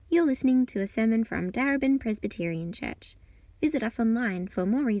You're listening to a sermon from Darebin Presbyterian Church. Visit us online for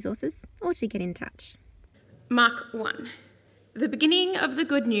more resources or to get in touch. Mark 1. The beginning of the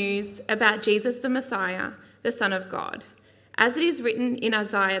good news about Jesus the Messiah, the Son of God. As it is written in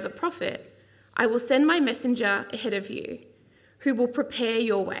Isaiah the prophet, I will send my messenger ahead of you, who will prepare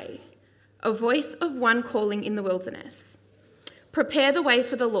your way, a voice of one calling in the wilderness. Prepare the way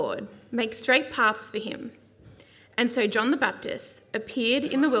for the Lord, make straight paths for him. And so John the Baptist appeared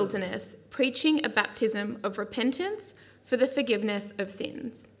in the wilderness, preaching a baptism of repentance for the forgiveness of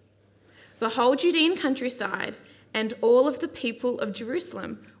sins. The whole Judean countryside and all of the people of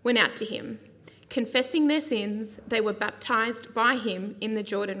Jerusalem went out to him. Confessing their sins, they were baptized by him in the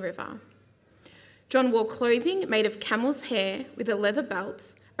Jordan River. John wore clothing made of camel's hair with a leather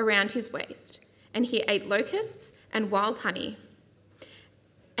belt around his waist, and he ate locusts and wild honey.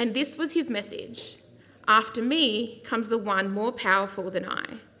 And this was his message: after me comes the one more powerful than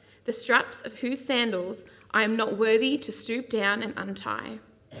I, the straps of whose sandals I am not worthy to stoop down and untie.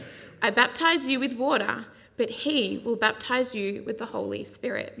 I baptize you with water, but he will baptize you with the Holy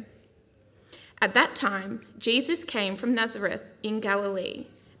Spirit. At that time, Jesus came from Nazareth in Galilee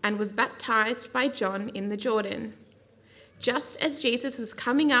and was baptized by John in the Jordan. Just as Jesus was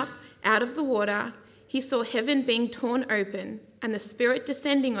coming up out of the water, he saw heaven being torn open and the Spirit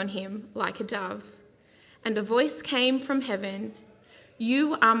descending on him like a dove. And a voice came from heaven,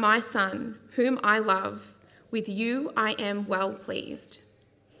 "You are my Son, whom I love. With you I am well pleased."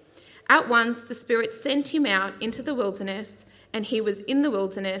 At once the Spirit sent him out into the wilderness, and he was in the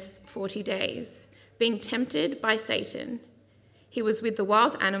wilderness 40 days, being tempted by Satan. He was with the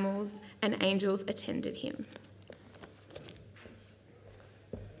wild animals, and angels attended him.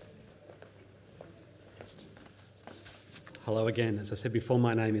 Hello again. As I said before,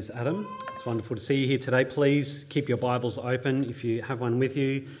 my name is Adam. It's wonderful to see you here today. Please keep your Bibles open if you have one with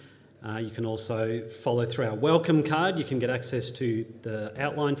you. You can also follow through our welcome card. You can get access to the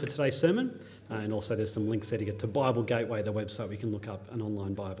outline for today's sermon. And also there's some links there to get to Bible Gateway, the website where you can look up an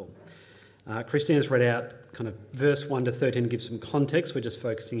online Bible. Christina's read out kind of verse 1 to 13 to give some context. We're just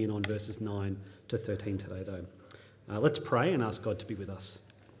focusing in on verses 9 to 13 today, though. Let's pray and ask God to be with us.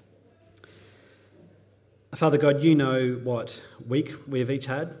 Father God, you know what week we've each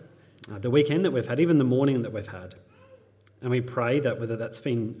had, the weekend that we've had, even the morning that we've had. And we pray that whether that's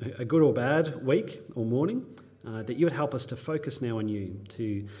been a good or bad week or morning, that you would help us to focus now on you,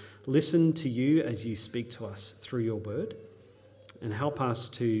 to listen to you as you speak to us through your word, and help us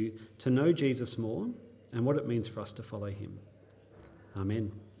to know Jesus more and what it means for us to follow him.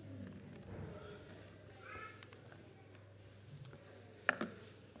 Amen.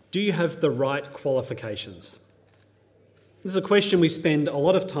 Do you have the right qualifications? This is a question we spend a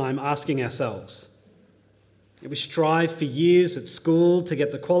lot of time asking ourselves. We strive for years at school to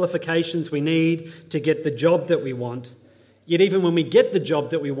get the qualifications we need to get the job that we want. Yet even when we get the job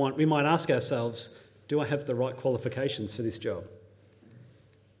that we want, we might ask ourselves, do I have the right qualifications for this job?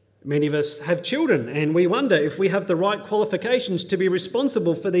 Many of us have children, and we wonder if we have the right qualifications to be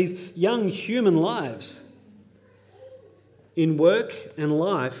responsible for these young human lives. In work and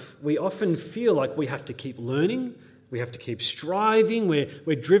life, we often feel like we have to keep learning, we have to keep striving,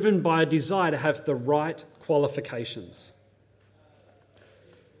 we're driven by a desire to have the right qualifications.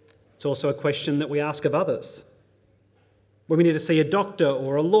 It's also a question that we ask of others. When we need to see a doctor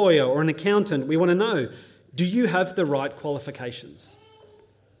or a lawyer or an accountant, we want to know, do you have the right qualifications?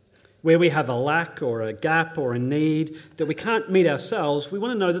 Where we have a lack or a gap or a need that we can't meet ourselves, we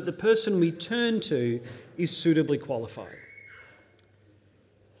want to know that the person we turn to is suitably qualified.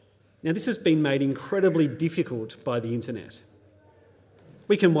 Now, this has been made incredibly difficult by the internet.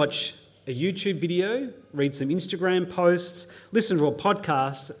 We can watch a YouTube video, read some Instagram posts, listen to a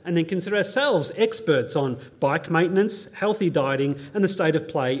podcast, and then consider ourselves experts on bike maintenance, healthy dieting, and the state of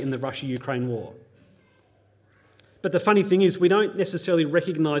play in the Russia-Ukraine war. But the funny thing is, we don't necessarily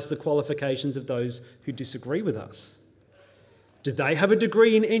recognise the qualifications of those who disagree with us. Do they have a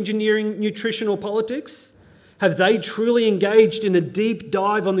degree in engineering, nutrition, or politics? Have they truly engaged in a deep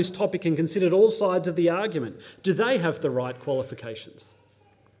dive on this topic and considered all sides of the argument? Do they have the right qualifications?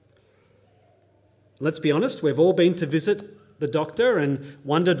 Let's be honest, we've all been to visit the doctor and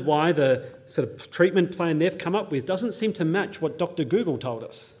wondered why the sort of treatment plan they've come up with doesn't seem to match what Dr. Google told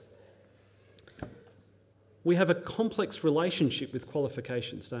us. We have a complex relationship with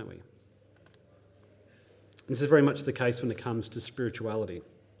qualifications, don't we? This is very much the case when it comes to spirituality.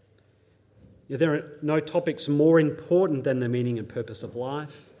 There are no topics more important than the meaning and purpose of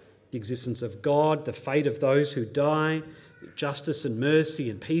life, the existence of God, the fate of those who die, justice and mercy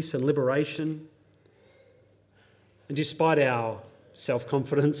and peace and liberation. And despite our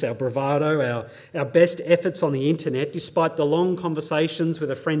self-confidence, our bravado, our best efforts on the internet, despite the long conversations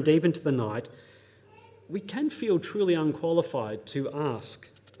with a friend deep into the night, we can feel truly unqualified to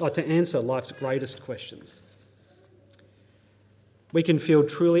answer life's greatest questions. We can feel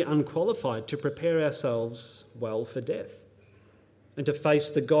truly unqualified to prepare ourselves well for death and to face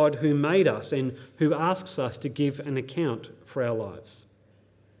the God who made us and who asks us to give an account for our lives.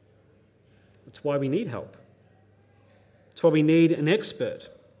 That's why we need help. It's why we need an expert.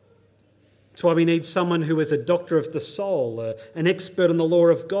 It's why we need someone who is a doctor of the soul, an expert on the law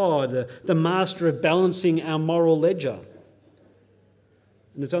of God, the master of balancing our moral ledger.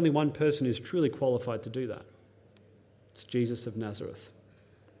 And there's only one person who's truly qualified to do that. It's Jesus of Nazareth.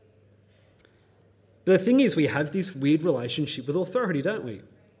 But the thing is, we have this weird relationship with authority, don't we?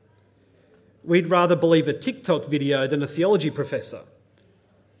 We'd rather believe a TikTok video than a theology professor.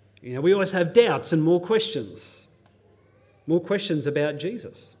 We always have doubts and more questions about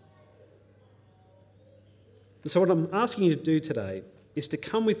Jesus. So what I'm asking you to do today is to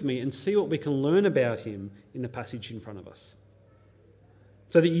come with me and see what we can learn about him in the passage in front of us,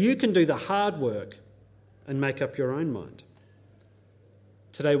 so that you can do the hard work and make up your own mind.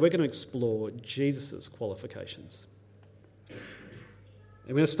 Today we're going to explore Jesus' qualifications. And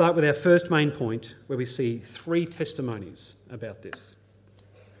we're going to start with our first main point, where we see 3 testimonies about this.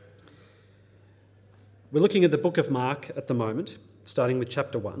 We're looking at the book of Mark at the moment, starting with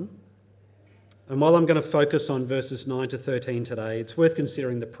chapter 1. And while I'm going to focus on verses 9 to 13 today, it's worth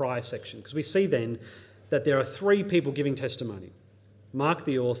considering the prior section, because we see then that there are 3 people giving testimony: Mark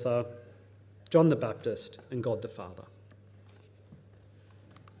the author, John the Baptist, and God the Father.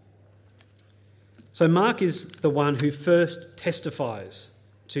 So Mark is the one who first testifies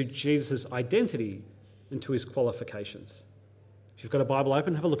to Jesus' identity and to his qualifications. If you've got a Bible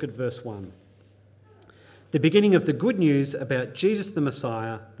open, have a look at verse 1. The beginning of the good news about Jesus the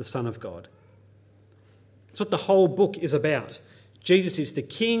Messiah, the Son of God. It's what the whole book is about. Jesus is the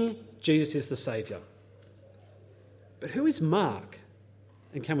King, Jesus is the Saviour. But who is Mark,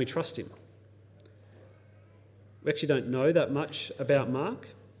 and can we trust him? We actually don't know that much about Mark.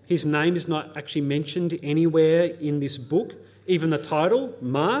 His name is not actually mentioned anywhere in this book. Even the title,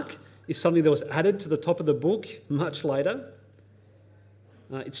 Mark, is something that was added to the top of the book much later.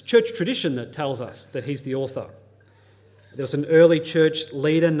 It's church tradition that tells us that he's the author. There was an early church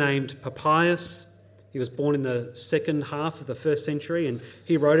leader named Papias. He was born in the second half of the first century, and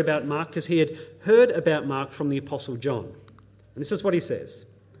he wrote about Mark because he had heard about Mark from the Apostle John. And this is what he says: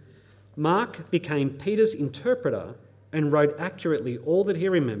 Mark became Peter's interpreter and wrote accurately all that he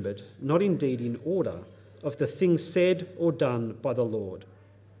remembered, not indeed in order, of the things said or done by the Lord.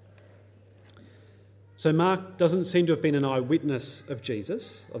 So Mark doesn't seem to have been an eyewitness of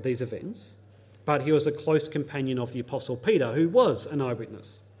Jesus, of these events, but he was a close companion of the Apostle Peter, who was an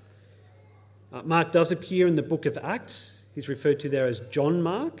eyewitness. Mark does appear in the book of Acts. He's referred to there as John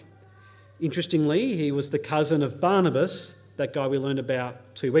Mark. Interestingly, he was the cousin of Barnabas, that guy we learned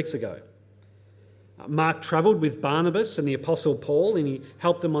about 2 weeks ago. Mark travelled with Barnabas and the Apostle Paul, and he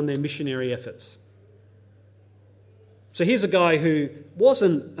helped them on their missionary efforts. So here's a guy who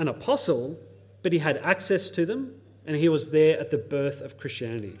wasn't an apostle, but he had access to them, and he was there at the birth of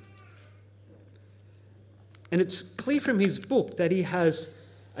Christianity. And it's clear from his book that he has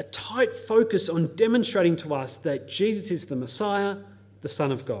a tight focus on demonstrating to us that Jesus is the Messiah, the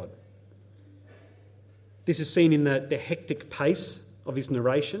Son of God. This is seen in the hectic pace of his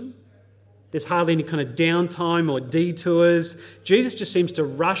narration. There's hardly any kind of downtime or detours. Jesus just seems to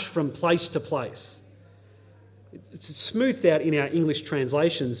rush from place to place. It's smoothed out in our English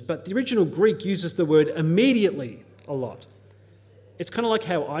translations, but the original Greek uses the word immediately a lot. It's kind of like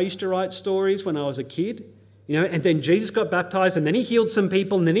how I used to write stories when I was a kid, and then Jesus got baptized, and then he healed some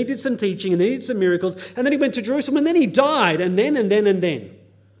people, and then he did some teaching, and then he did some miracles, and then he went to Jerusalem, and then he died, and then.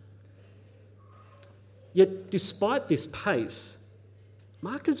 Yet, despite this pace,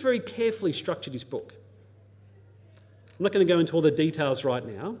 Mark has very carefully structured his book. I'm not going to go into all the details right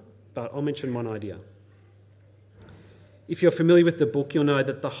now, but I'll mention one idea. If you're familiar with the book, you'll know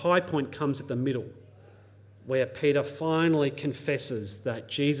that the high point comes at the middle, where Peter finally confesses that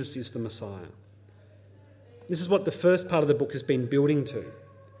Jesus is the Messiah. This is what the first part of the book has been building to.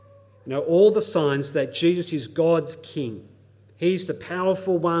 All the signs that Jesus is God's King. He's the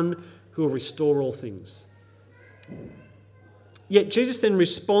powerful one who will restore all things. Yet Jesus then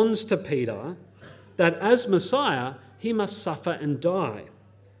responds to Peter that as Messiah, he must suffer and die,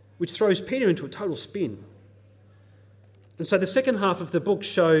 which throws Peter into a total spin. And so the second half of the book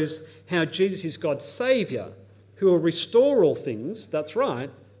shows how Jesus is God's Saviour, who will restore all things, that's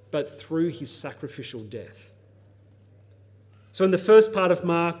right, but through his sacrificial death. So in the first part of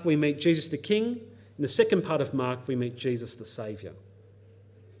Mark, we meet Jesus the King. In the second part of Mark, we meet Jesus the Saviour.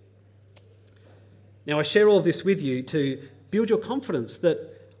 Now, I share all of this with you to build your confidence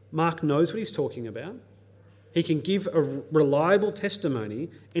that Mark knows what he's talking about. He can give a reliable testimony,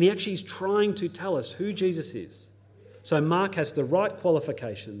 and he actually is trying to tell us who Jesus is. So Mark has the right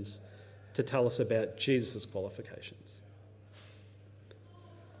qualifications to tell us about Jesus' qualifications.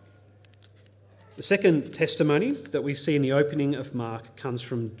 The second testimony that we see in the opening of Mark comes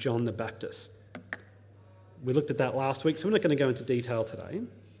from John the Baptist. We looked at that last week, so we're not going to go into detail today.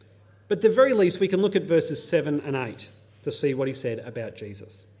 But at the very least, we can look at verses 7 and 8 to see what he said about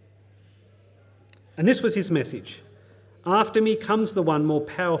Jesus. And this was his message. "After me comes the one more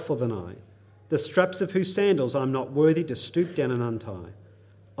powerful than I, the straps of whose sandals I'm not worthy to stoop down and untie.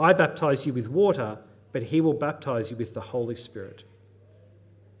 I baptize you with water, but he will baptize you with the Holy Spirit."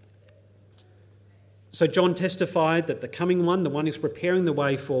 So John testified that the coming one, the one who's preparing the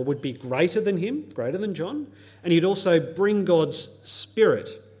way for, would be greater than him, greater than John, and he'd also bring God's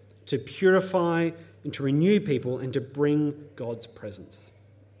Spirit to purify and to renew people and to bring God's presence.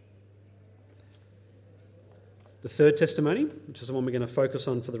 The third testimony, which is the one we're going to focus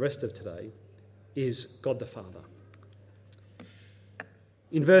on for the rest of today, is God the Father.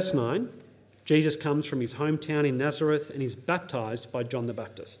 In verse 9, Jesus comes from his hometown in Nazareth and is baptised by John the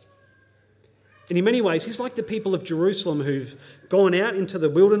Baptist. And in many ways, he's like the people of Jerusalem who've gone out into the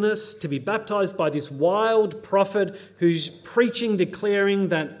wilderness to be baptised by this wild prophet who's preaching, declaring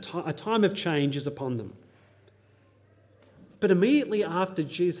that a time of change is upon them. But immediately after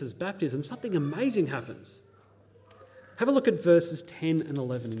Jesus' baptism, something amazing happens. Have a look at verses 10 and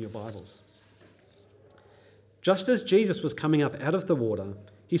 11 in your Bibles. "Just as Jesus was coming up out of the water,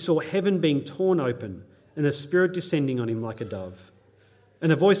 he saw heaven being torn open and the Spirit descending on him like a dove.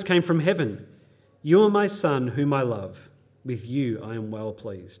 And a voice came from heaven, 'You are my Son, whom I love. With you I am well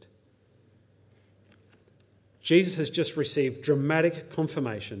pleased.'" Jesus has just received dramatic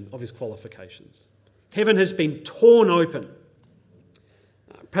confirmation of his qualifications. Heaven has been torn open.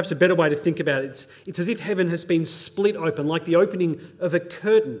 Perhaps a better way to think about it, it's as if heaven has been split open, like the opening of a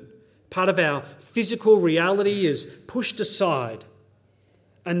curtain. Part of our physical reality is pushed aside,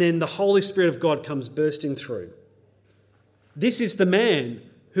 and then the Holy Spirit of God comes bursting through. This is the man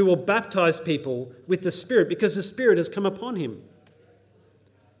who will baptize people with the Spirit because the Spirit has come upon him.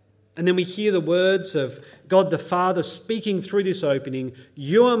 And then we hear the words of God the Father speaking through this opening,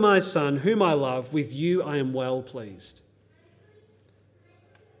 "You are my Son, whom I love. With you I am well pleased."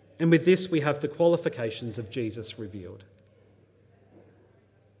 And with this, we have the qualifications of Jesus revealed.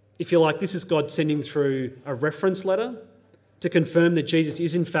 If you like, this is God sending through a reference letter to confirm that Jesus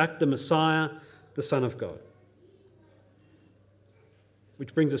is in fact the Messiah, the Son of God.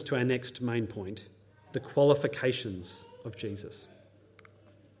 Which brings us to our next main point, the qualifications of Jesus.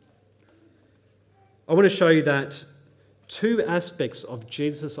 I want to show you that two aspects of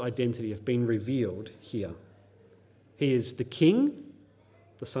Jesus' identity have been revealed here. He is the King,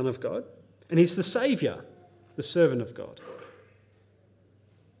 the Son of God, and he's the Saviour, the servant of God.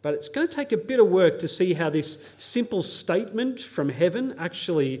 But it's going to take a bit of work to see how this simple statement from heaven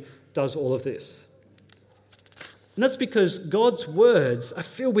actually does all of this. And that's because God's words are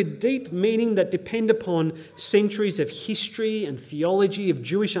filled with deep meaning that depend upon centuries of history and theology, of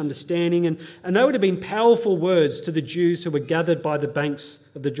Jewish understanding, and they would have been powerful words to the Jews who were gathered by the banks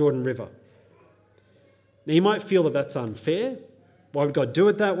of the Jordan River. Now, you might feel that that's unfair. Why would God do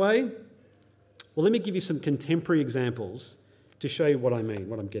it that way? Well, let me give you some contemporary examples to show you what I mean,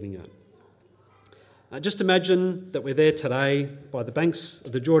 what I'm getting at. Just imagine that we're there today by the banks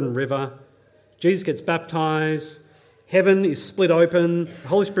of the Jordan River. Jesus gets baptised, heaven is split open, the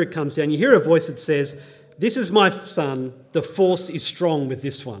Holy Spirit comes down. You hear a voice that says, "This is my Son, the force is strong with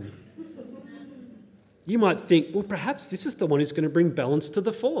this one." You might think, well, perhaps this is the one who's going to bring balance to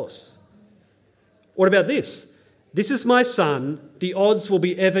the force. What about this? "This is my Son, the odds will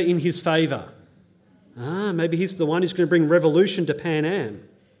be ever in his favour." Maybe he's the one who's going to bring revolution to Pan Am.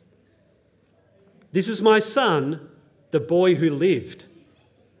 "This is my Son, the boy who lived."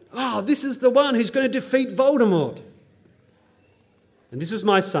 This is the one who's going to defeat Voldemort. "And this is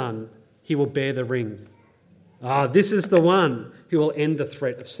my Son, he will bear the ring." This is the one who will end the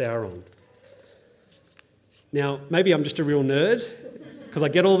threat of Sauron. Now, maybe I'm just a real nerd because I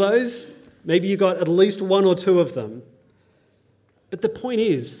get all those. Maybe you got at least one or two of them. But the point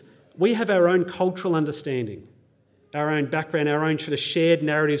is, we have our own cultural understanding, our own background, our own sort of shared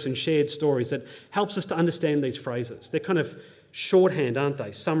narratives and shared stories that helps us to understand these phrases. They're kind of shorthand, aren't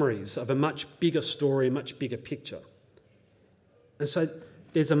they? Summaries of a much bigger story, a much bigger picture. And so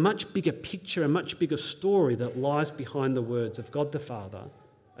there's a much bigger picture, a much bigger story that lies behind the words of God the Father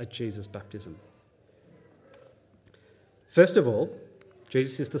at Jesus' baptism. First of all,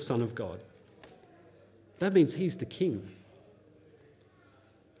 Jesus is the Son of God. That means he's the King.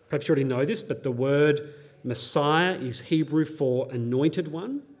 Perhaps you already know this, but the word Messiah is Hebrew for anointed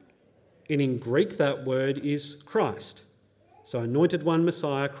one, and in Greek that word is Christ. So anointed one,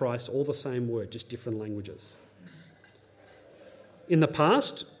 Messiah, Christ, all the same word, just different languages. In the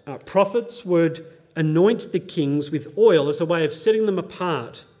past, prophets would anoint the kings with oil as a way of setting them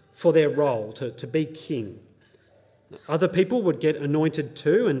apart for their role to be king. Other people would get anointed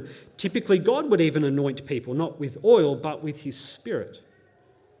too, and typically God would even anoint people, not with oil, but with his Spirit.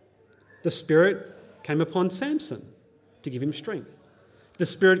 The Spirit came upon Samson to give him strength. The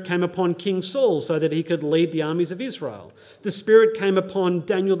Spirit came upon King Saul so that he could lead the armies of Israel. The Spirit came upon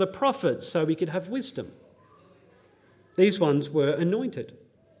Daniel the prophet so he could have wisdom. These ones were anointed.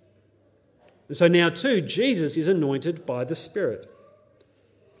 And so now too, Jesus is anointed by the Spirit.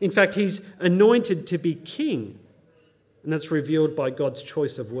 In fact, he's anointed to be king, and that's revealed by God's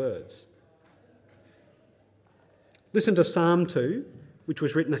choice of words. Listen to Psalm 2, which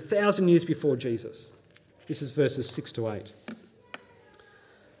was written 1,000 years before Jesus. This is verses 6 to 8.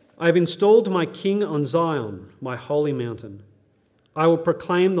 I have installed my king on Zion, my holy mountain. I will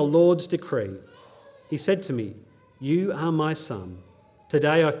proclaim the Lord's decree. He said to me, "You are my son.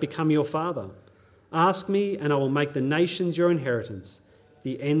 Today I've become your father. Ask me, and I will make the nations your inheritance,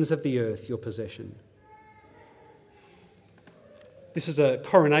 the ends of the earth your possession." This is a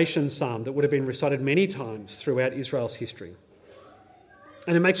coronation psalm that would have been recited many times throughout Israel's history.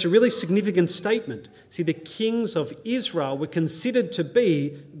 And it makes a really significant statement. See, the kings of Israel were considered to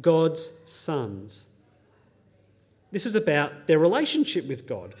be God's sons. This is about their relationship with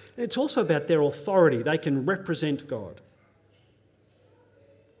God. And it's also about their authority. They can represent God.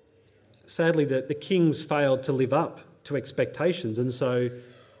 Sadly, the kings failed to live up to expectations, and so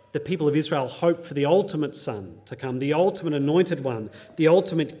the people of Israel hoped for the ultimate son to come, the ultimate anointed one, the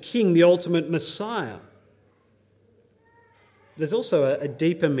ultimate king, the ultimate Messiah. There's also a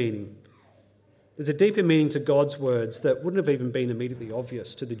deeper meaning. There's a deeper meaning to God's words that wouldn't have even been immediately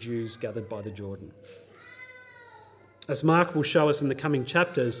obvious to the Jews gathered by the Jordan. As Mark will show us in the coming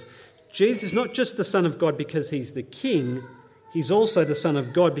chapters, Jesus is not just the Son of God because he's the King, he's also the Son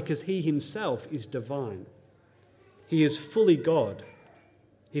of God because he himself is divine. He is fully God.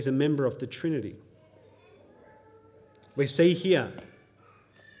 He's a member of the Trinity. We see here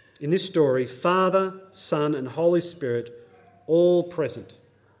in this story Father, Son, and Holy Spirit all present.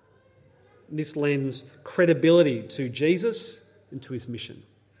 This lends credibility to Jesus and to his mission.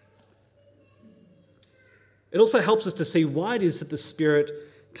 It also helps us to see why it is that the Spirit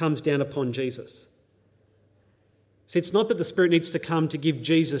comes down upon Jesus. See, it's not that the Spirit needs to come to give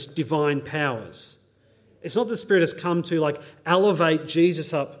Jesus divine powers. It's not that the Spirit has come to elevate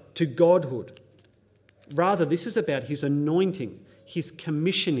Jesus up to godhood. Rather, this is about his anointing, his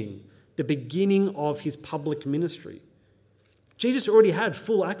commissioning, the beginning of his public ministry. Jesus already had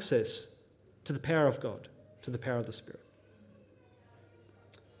full access to the power of God, to the power of the Spirit.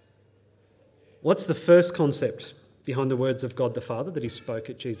 What's the first concept behind the words of God the Father that he spoke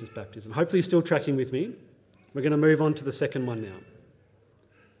at Jesus' baptism? Hopefully you're still tracking with me. We're going to move on to the second one now.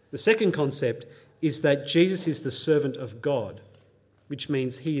 The second concept is that Jesus is the servant of God, which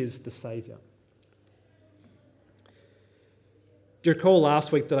means he is the Saviour. Do you recall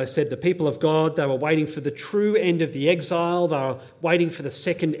last week that I said the people of God, they were waiting for the true end of the exile, they were waiting for the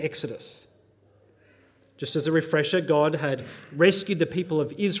second Exodus. Just as a refresher, God had rescued the people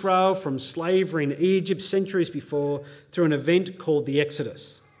of Israel from slavery in Egypt centuries before through an event called the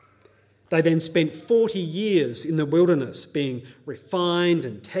Exodus. They then spent 40 years in the wilderness being refined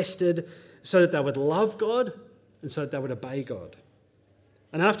and tested so that they would love God and so that they would obey God.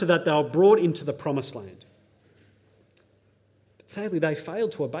 And after that, they were brought into the promised land. But sadly, they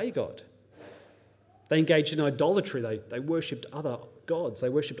failed to obey God. They engaged in idolatry. They worshipped other gods. They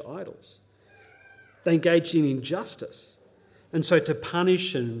worshipped idols. They engaged in injustice. And so to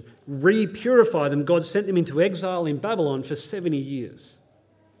punish and re-purify them, God sent them into exile in Babylon for 70 years.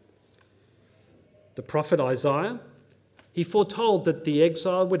 The prophet Isaiah, he foretold that the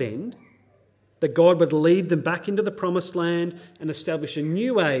exile would end, that God would lead them back into the promised land and establish a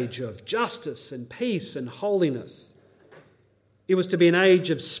new age of justice and peace and holiness. It was to be an age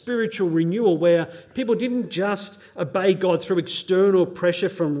of spiritual renewal where people didn't just obey God through external pressure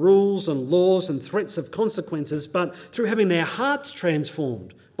from rules and laws and threats of consequences, but through having their hearts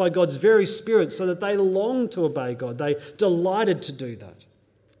transformed by God's very Spirit so that they longed to obey God. They delighted to do that.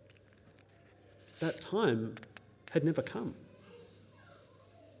 That time had never come.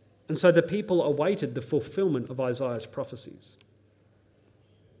 And so the people awaited the fulfillment of Isaiah's prophecies.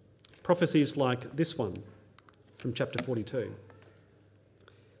 Prophecies like this one from chapter 42.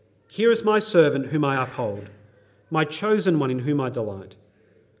 Here is my servant whom I uphold, my chosen one in whom I delight.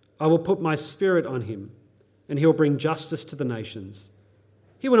 I will put my spirit on him, and he will bring justice to the nations.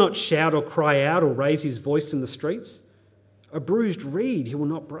 He will not shout or cry out or raise his voice in the streets. A bruised reed he will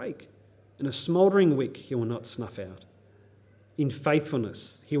not break, and a smouldering wick he will not snuff out. In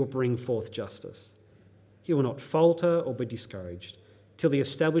faithfulness he will bring forth justice. He will not falter or be discouraged till he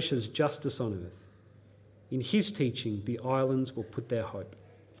establishes justice on earth. In his teaching the islands will put their hope.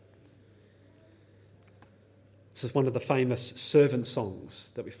 This is one of the famous servant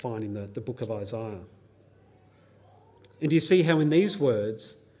songs that we find in the book of Isaiah. And do you see how in these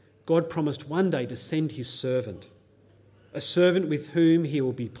words, God promised one day to send his servant, a servant with whom he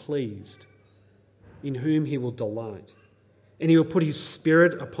will be pleased, in whom he will delight. And he will put his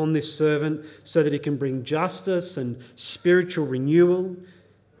spirit upon this servant so that he can bring justice and spiritual renewal.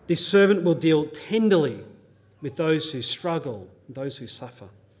 This servant will deal tenderly with those who struggle, those who suffer.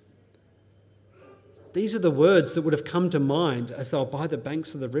 These are the words that would have come to mind as they were by the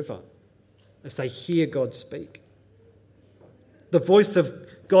banks of the river, as they hear God speak. The voice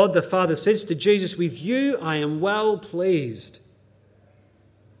of God the Father says to Jesus, "With you I am well pleased."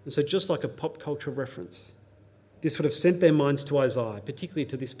 And so just like a pop culture reference, this would have sent their minds to Isaiah, particularly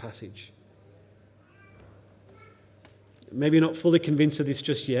to this passage. Maybe you're not fully convinced of this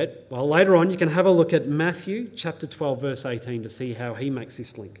just yet. Well, later on you can have a look at Matthew chapter 12, verse 18 to see how he makes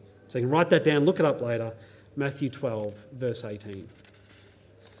this link. So you can write that down, look it up later. Matthew 12, verse 18.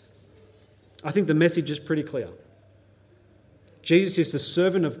 I think the message is pretty clear. Jesus is the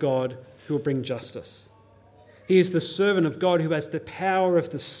servant of God who will bring justice. He is the servant of God who has the power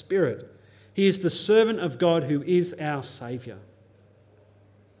of the Spirit. He is the servant of God who is our Saviour.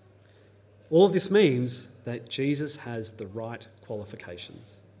 All of this means that Jesus has the right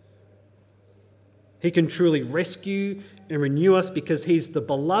qualifications. He can truly rescue and renew us because he's the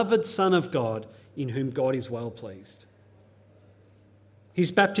beloved Son of God in whom God is well pleased.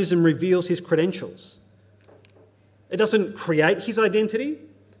 His baptism reveals his credentials. It doesn't create his identity.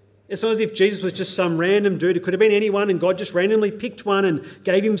 It's not as if Jesus was just some random dude. It could have been anyone and God just randomly picked one and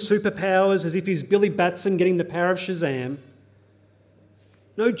gave him superpowers as if he's Billy Batson getting the power of Shazam.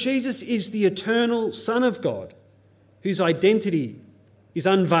 No, Jesus is the eternal Son of God whose identity is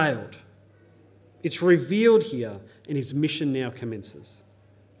unveiled. It's revealed here and his mission now commences.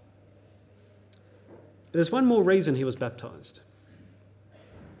 But there's one more reason he was baptised.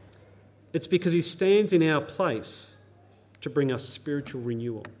 It's because he stands in our place to bring us spiritual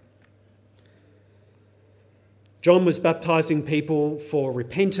renewal. John was baptising people for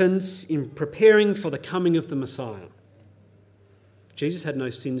repentance in preparing for the coming of the Messiah. Jesus had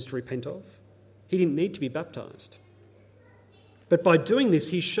no sins to repent of. He didn't need to be baptised. But by doing this,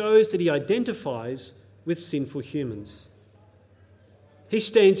 he shows that he identifies with sinful humans. He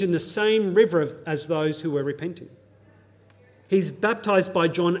stands in the same river as those who were repenting. He's baptised by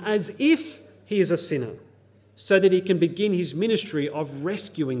John as if he is a sinner, so that he can begin his ministry of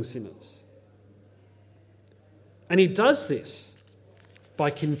rescuing sinners. And he does this by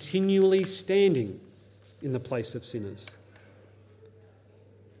continually standing in the place of sinners.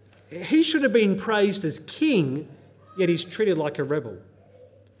 He should have been praised as king, yet he's treated like a rebel.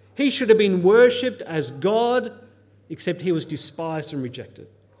 He should have been worshipped as God, except he was despised and rejected.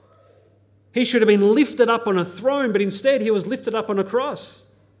 He should have been lifted up on a throne, but instead he was lifted up on a cross.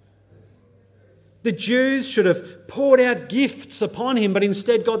 The Jews should have poured out gifts upon him, but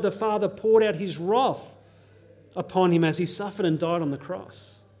instead God the Father poured out his wrath upon him as he suffered and died on the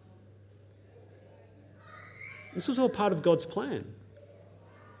cross. This was all part of God's plan.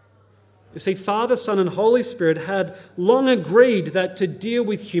 You see, Father, Son, and Holy Spirit had long agreed that to deal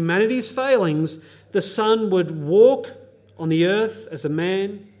with humanity's failings, the Son would walk on the earth as a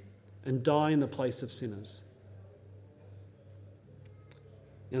man and die in the place of sinners.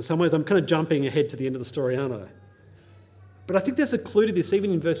 Now, in some ways, I'm kind of jumping ahead to the end of the story, aren't I? But I think there's a clue to this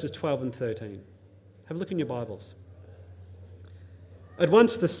even in verses 12 and 13. Have a look in your Bibles. At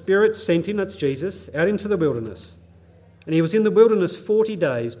once the Spirit sent him, that's Jesus, out into the wilderness. And he was in the wilderness 40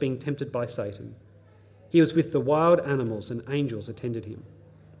 days being tempted by Satan. He was with the wild animals and angels attended him.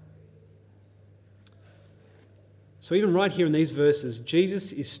 So even right here in these verses,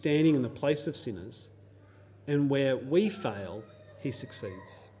 Jesus is standing in the place of sinners, and where we fail, he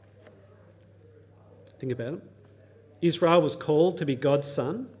succeeds. Think about it. Israel was called to be God's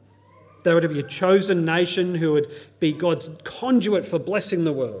son. They were to be a chosen nation who would be God's conduit for blessing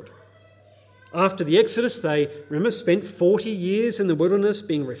the world. After the Exodus, they, remember, spent 40 years in the wilderness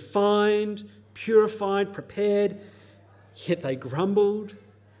being refined, purified, prepared, yet they grumbled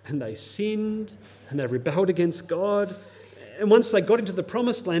and they sinned and they rebelled against God. And once they got into the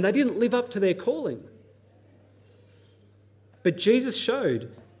promised land, they didn't live up to their calling. But Jesus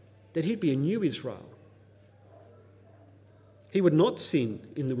showed that he'd be a new Israel. He would not sin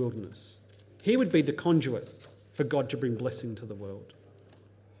in the wilderness. He would be the conduit for God to bring blessing to the world.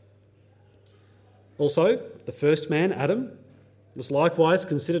 Also, the first man, Adam, was likewise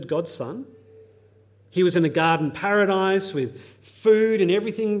considered God's son. He was in a garden paradise with food and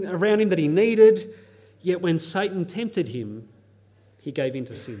everything around him that he needed, yet when Satan tempted him, he gave in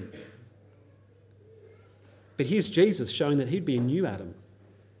to sin. But here's Jesus showing that he'd be a new Adam.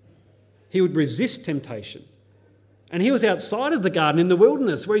 He would resist temptation. And he was outside of the garden in the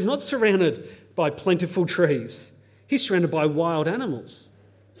wilderness where he's not surrounded by plentiful trees. He's surrounded by wild animals.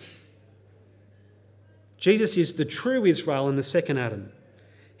 Jesus is the true Israel and the second Adam.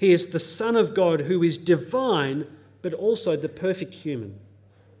 He is the Son of God who is divine but also the perfect human.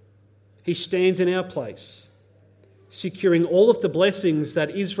 He stands in our place, securing all of the blessings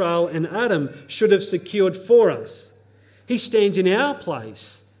that Israel and Adam should have secured for us. He stands in our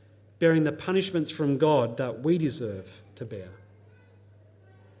place, bearing the punishments from God that we deserve to bear.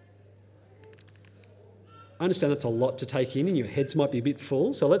 I understand that's a lot to take in and your heads might be a bit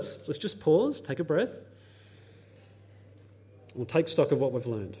full, so let's just pause, take a breath. We'll take stock of what we've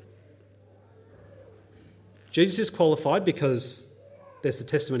learned. Jesus is qualified because there's the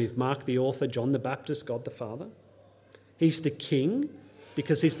testimony of Mark the author, John the Baptist, God the Father. He's the King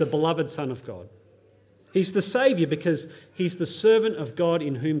because he's the beloved Son of God. He's the Saviour because he's the servant of God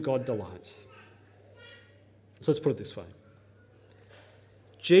in whom God delights. So let's put it this way.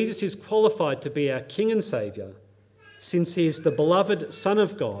 Jesus is qualified to be our King and Saviour since he is the beloved Son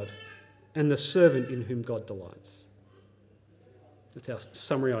of God and the servant in whom God delights. That's our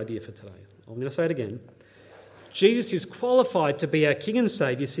summary idea for today. I'm going to say it again. Jesus is qualified to be our King and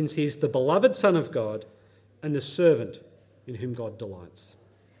Saviour since he is the beloved Son of God and the servant in whom God delights.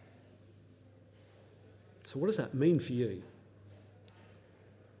 So what does that mean for you?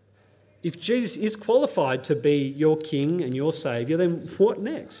 If Jesus is qualified to be your King and your Saviour, then what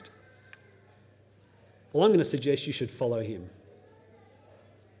next? Well, I'm going to suggest you should follow him.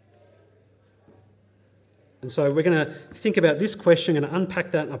 And so we're going to think about this question, going to unpack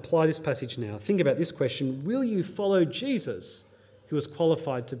that and apply this passage now. Think about this question. Will you follow Jesus, who is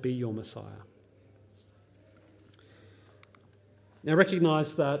qualified to be your Messiah? Now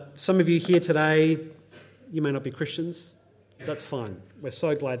recognise that some of you here today, you may not be Christians. That's fine. We're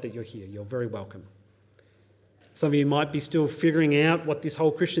so glad that you're here. You're very welcome. Some of you might be still figuring out what this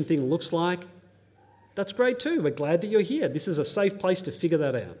whole Christian thing looks like. That's great too. We're glad that you're here. This is a safe place to figure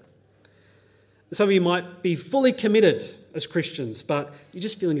that out. Some of you might be fully committed as Christians, but you're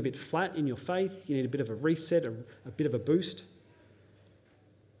just feeling a bit flat in your faith. You need a bit of a reset, a bit of a boost.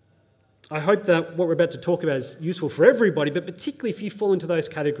 I hope that what we're about to talk about is useful for everybody, but particularly if you fall into those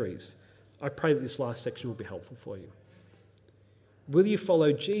categories, I pray that this last section will be helpful for you. Will you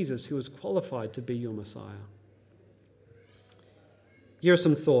follow Jesus, who is qualified to be your Messiah? Here are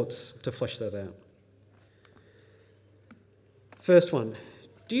some thoughts to flesh that out. First one.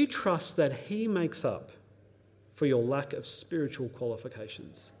 Do you trust that he makes up for your lack of spiritual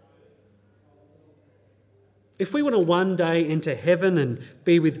qualifications? If we want to one day enter heaven and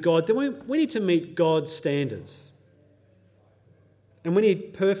be with God, then we need to meet God's standards. And we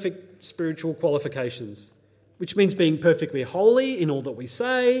need perfect spiritual qualifications, which means being perfectly holy in all that we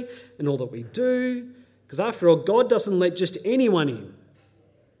say and all that we do. Because after all, God doesn't let just anyone in.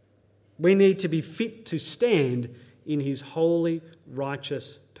 We need to be fit to stand in his holy,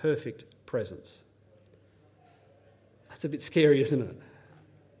 righteous, perfect presence. That's a bit scary, isn't it?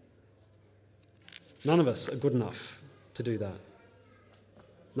 None of us are good enough to do that.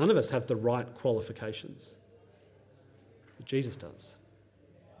 None of us have the right qualifications. But Jesus does.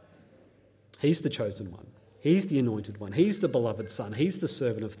 He's the chosen one. He's the anointed one. He's the beloved Son. He's the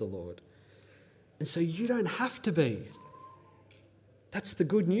servant of the Lord. And so you don't have to be. That's the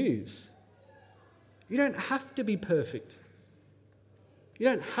good news. You don't have to be perfect. You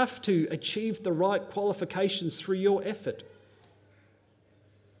don't have to achieve the right qualifications through your effort.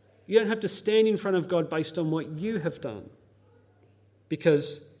 You don't have to stand in front of God based on what you have done,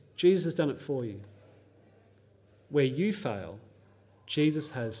 because Jesus has done it for you. Where you fail, Jesus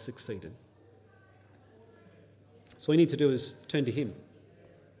has succeeded. So all you need to do is turn to him.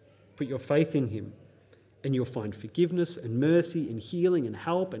 Put your faith in him, and you'll find forgiveness and mercy and healing and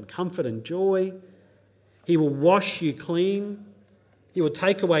help and comfort and joy. He will wash you clean. He will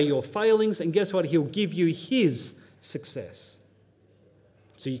take away your failings, and guess what? He'll give you his success.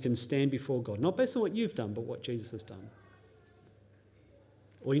 So you can stand before God, not based on what you've done, but what Jesus has done.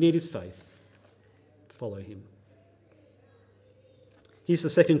 All you need is faith. Follow him. Here's the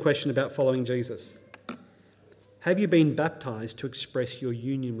second question about following Jesus. Have you been baptized to express your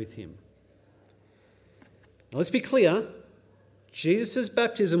union with him? Now, let's be clear. Jesus'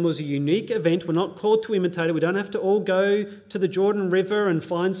 baptism was a unique event. We're not called to imitate it. We don't have to all go to the Jordan River and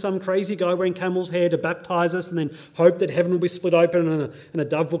find some crazy guy wearing camel's hair to baptize us and then hope that heaven will be split open and a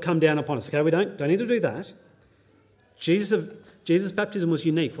dove will come down upon us. Okay, we don't need to do that. Jesus' baptism was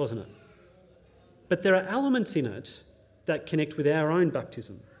unique, wasn't it? But there are elements in it that connect with our own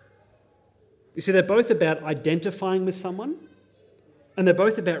baptism. You see, they're both about identifying with someone, and they're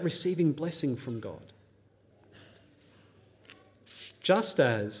both about receiving blessing from God. Just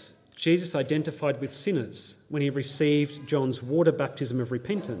as Jesus identified with sinners when he received John's water baptism of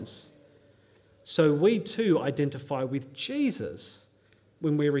repentance, so we too identify with Jesus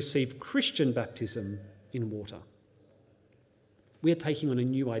when we receive Christian baptism in water. We are taking on a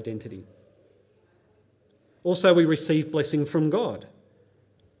new identity. Also, we receive blessing from God.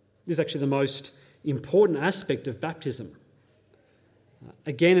 This is actually the most important aspect of baptism.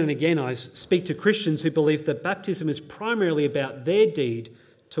 Again and again, I speak to Christians who believe that baptism is primarily about their deed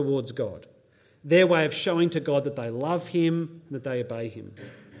towards God, their way of showing to God that they love him, that they obey him.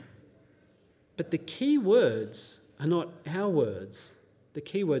 But the key words are not our words. The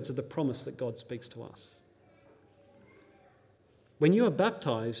key words are the promise that God speaks to us. When you are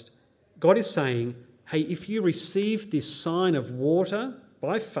baptized, God is saying, hey, if you receive this sign of water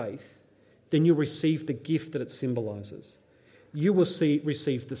by faith, then you'll receive the gift that it symbolises. You will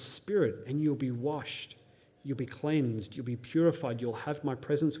receive the Spirit and you'll be washed, you'll be cleansed, you'll be purified, you'll have my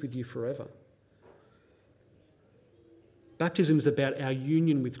presence with you forever. Baptism is about our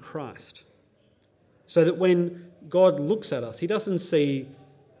union with Christ, so that when God looks at us, he doesn't see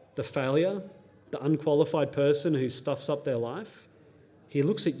the failure, the unqualified person who stuffs up their life. He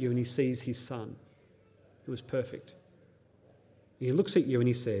looks at you and he sees his Son, who was perfect. He looks at you and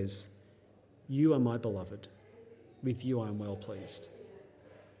he says, you are my beloved. With you I am well pleased.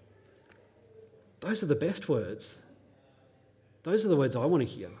 Those are the best words. Those are the words I want to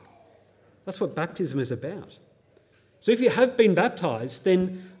hear. That's what baptism is about. So if you have been baptised,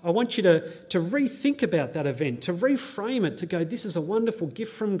 then I want you to rethink about that event, to reframe it, to go, this is a wonderful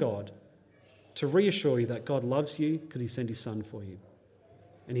gift from God, to reassure you that God loves you because he sent his Son for you.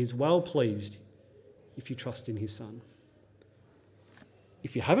 And he's well pleased if you trust in his Son.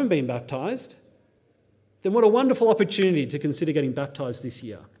 If you haven't been baptised, then what a wonderful opportunity to consider getting baptised this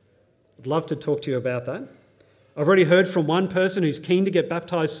year. I'd love to talk to you about that. I've already heard from one person who's keen to get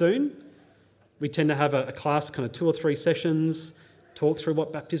baptised soon. We tend to have a class, kind of 2 or 3 sessions, talk through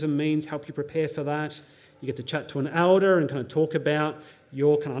what baptism means, help you prepare for that. You get to chat to an elder and kind of talk about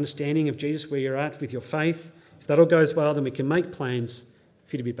your kind of understanding of Jesus, where you're at with your faith. If that all goes well, then we can make plans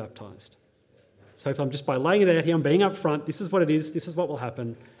for you to be baptised. So if I'm just by laying it out here, I'm being upfront, this is what it is, this is what will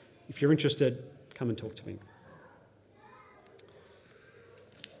happen. If you're interested, come and talk to me.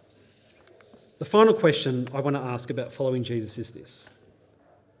 The final question I want to ask about following Jesus is this.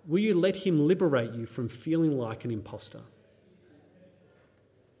 Will you let him liberate you from feeling like an imposter?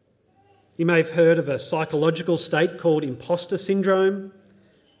 You may have heard of a psychological state called imposter syndrome.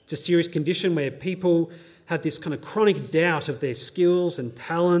 It's a serious condition where people have this kind of chronic doubt of their skills and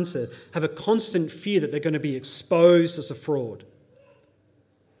talents, have a constant fear that they're going to be exposed as a fraud.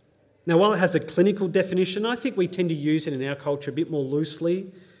 Now, while it has a clinical definition, I think we tend to use it in our culture a bit more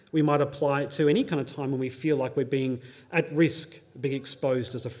loosely. We might apply it to any kind of time when we feel like we're being at risk of being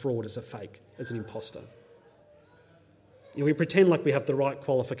exposed as a fraud, as a fake, as an imposter. You know, we pretend like we have the right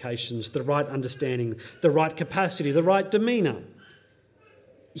qualifications, the right understanding, the right capacity, the right demeanour.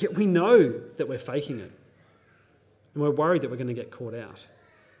 Yet we know that we're faking it. And we're worried that we're going to get caught out.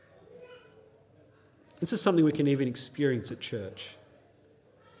 This is something we can even experience at church,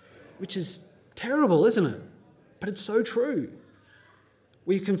 which is terrible, isn't it? But it's so true.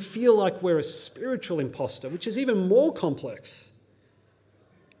 We can feel like we're a spiritual imposter, which is even more complex.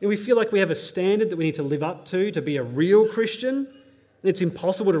 And we feel like we have a standard that we need to live up to be a real Christian, and it's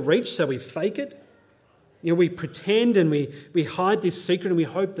impossible to reach, so we fake it. You know, we pretend and we hide this secret and we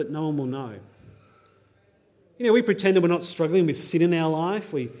hope that no one will know. You know, we pretend that we're not struggling with sin in our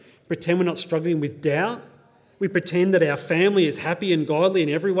life. We pretend we're not struggling with doubt. We pretend that our family is happy and godly and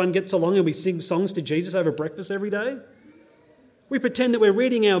everyone gets along and we sing songs to Jesus over breakfast every day. We pretend that we're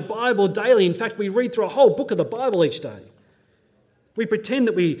reading our Bible daily. In fact, we read through a whole book of the Bible each day. We pretend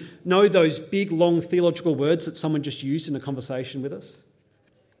that we know those big, long theological words that someone just used in a conversation with us.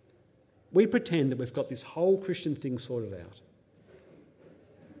 We pretend that we've got this whole Christian thing sorted out.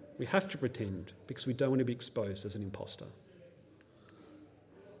 We have to pretend because we don't want to be exposed as an imposter.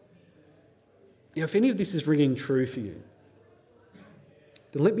 Now, if any of this is ringing true for you,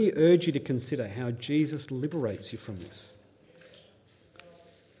 then let me urge you to consider how Jesus liberates you from this.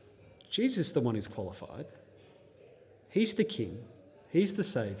 Jesus is the one who's qualified. He's the King. He's the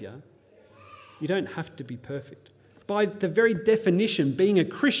Saviour. You don't have to be perfect. By the very definition, being a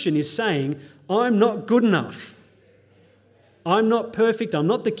Christian is saying, I'm not good enough. I'm not perfect. I'm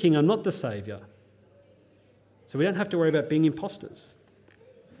not the King. I'm not the Saviour. So we don't have to worry about being imposters.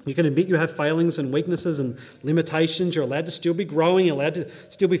 You can admit you have failings and weaknesses and limitations. You're allowed to still be growing. You're allowed to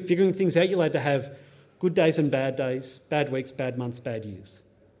still be figuring things out. You're allowed to have good days, bad weeks, bad months, bad years.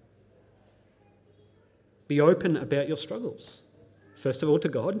 Be open about your struggles. First of all, to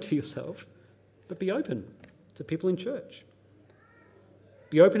God, to yourself, but be open to people in church.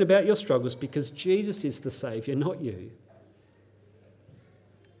 Be open about your struggles because Jesus is the Saviour, not you.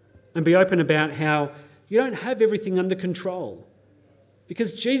 And be open about how you don't have everything under control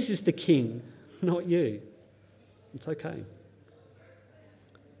because Jesus is the King, not you. It's okay.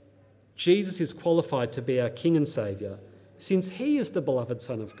 Jesus is qualified to be our King and Saviour since he is the beloved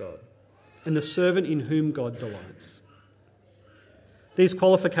Son of God and the servant in whom God delights. These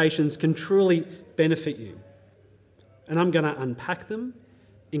qualifications can truly benefit you, and I'm going to unpack them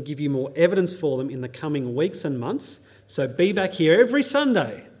and give you more evidence for them in the coming weeks and months, so be back here every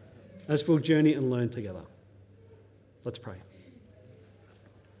Sunday as we'll journey and learn together. Let's pray.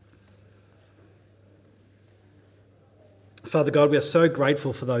 Father God, we are so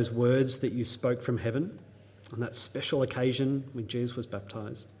grateful for those words that you spoke from heaven on that special occasion when Jesus was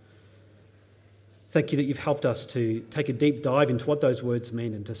baptised. Thank you that you've helped us to take a deep dive into what those words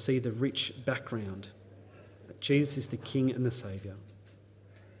mean and to see the rich background that Jesus is the King and the Saviour.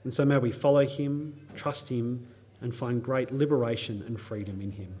 And so may we follow him, trust him, and find great liberation and freedom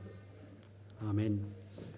in him. Amen.